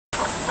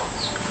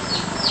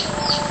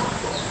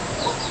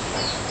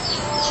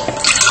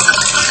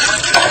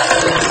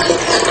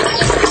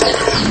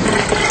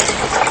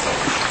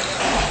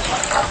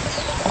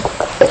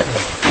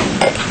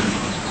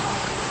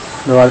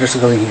The water's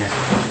going here.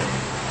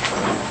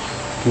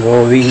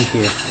 Going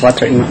here.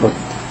 Water input.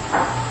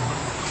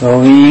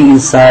 Going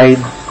inside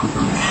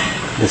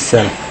the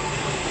cell.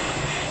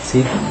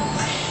 See?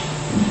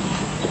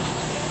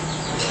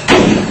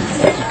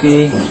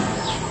 Okay.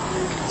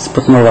 Let's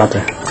put more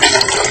water.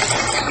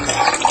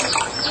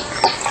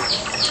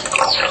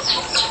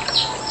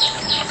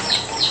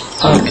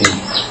 Okay.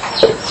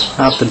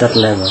 Up to that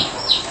level.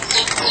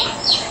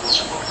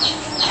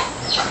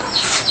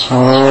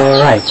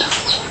 Alright.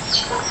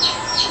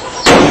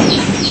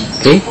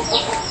 Okay.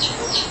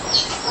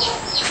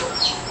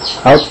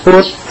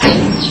 Output.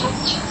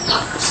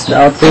 This is the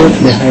output,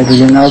 the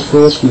hydrogen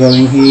output,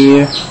 going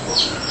here,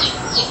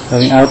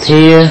 going out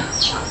here.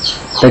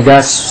 The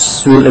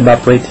gas will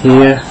evaporate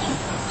here.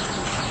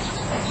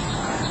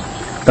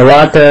 The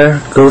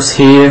water goes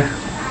here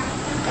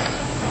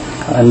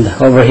and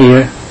over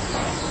here.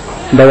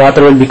 The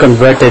water will be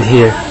converted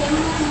here.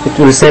 It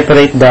will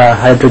separate the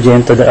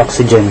hydrogen to the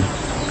oxygen.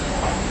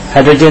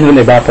 Hydrogen will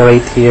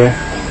evaporate here,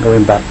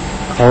 going back.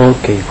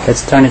 Okay,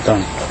 let's turn it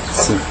on.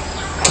 See.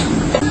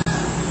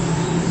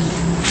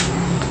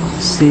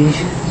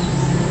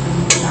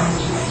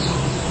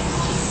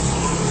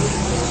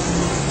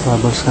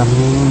 Bubbles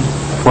coming,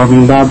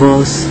 forming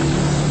bubbles.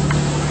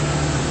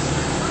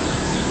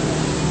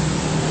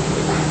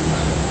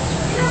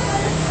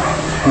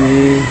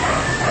 Okay.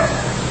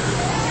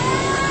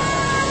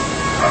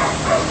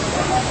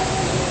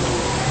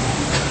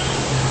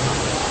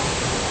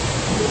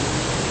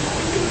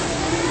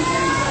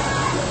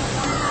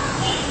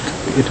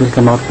 It will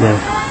come out there.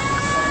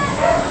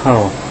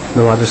 Oh,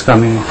 the water is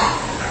coming.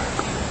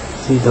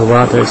 See, the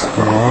water is,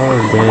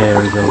 oh,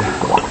 there we go.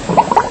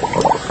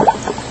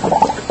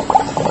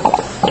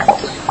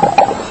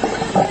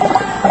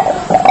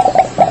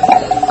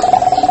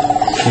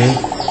 Okay,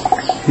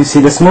 you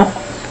see the smoke?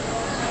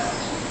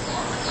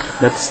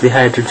 That's the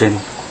hydrogen.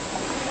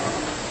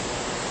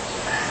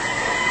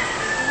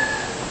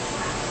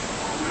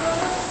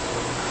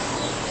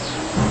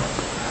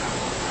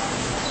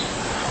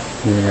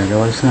 Yeah, the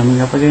water's coming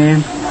up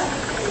again.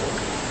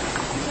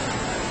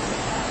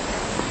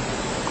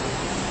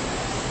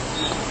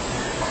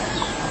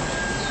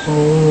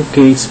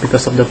 Okay, it's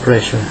because of the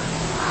pressure.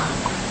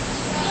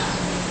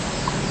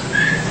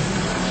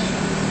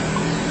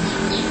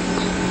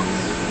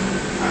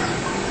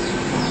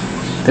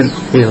 Then it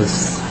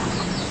fills.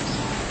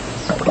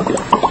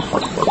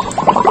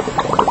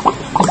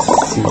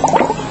 See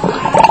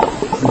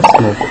the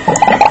smoke.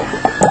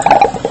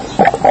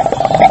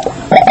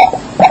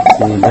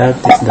 See, that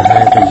is the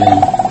hydrogen.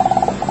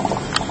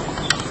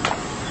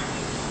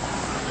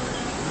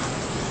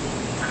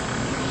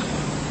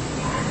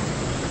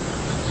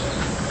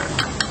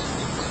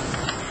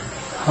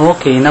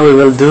 Okay, now we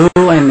will do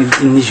an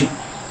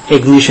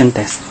ignition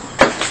test.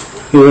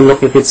 We will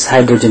look if it's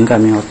hydrogen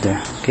coming out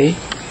there. Okay,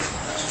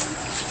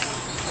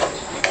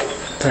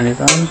 turn it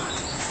on.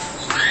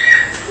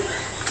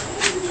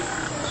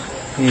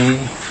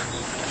 Okay.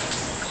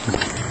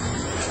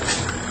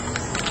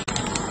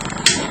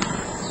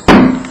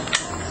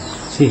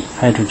 See,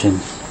 hydrogen.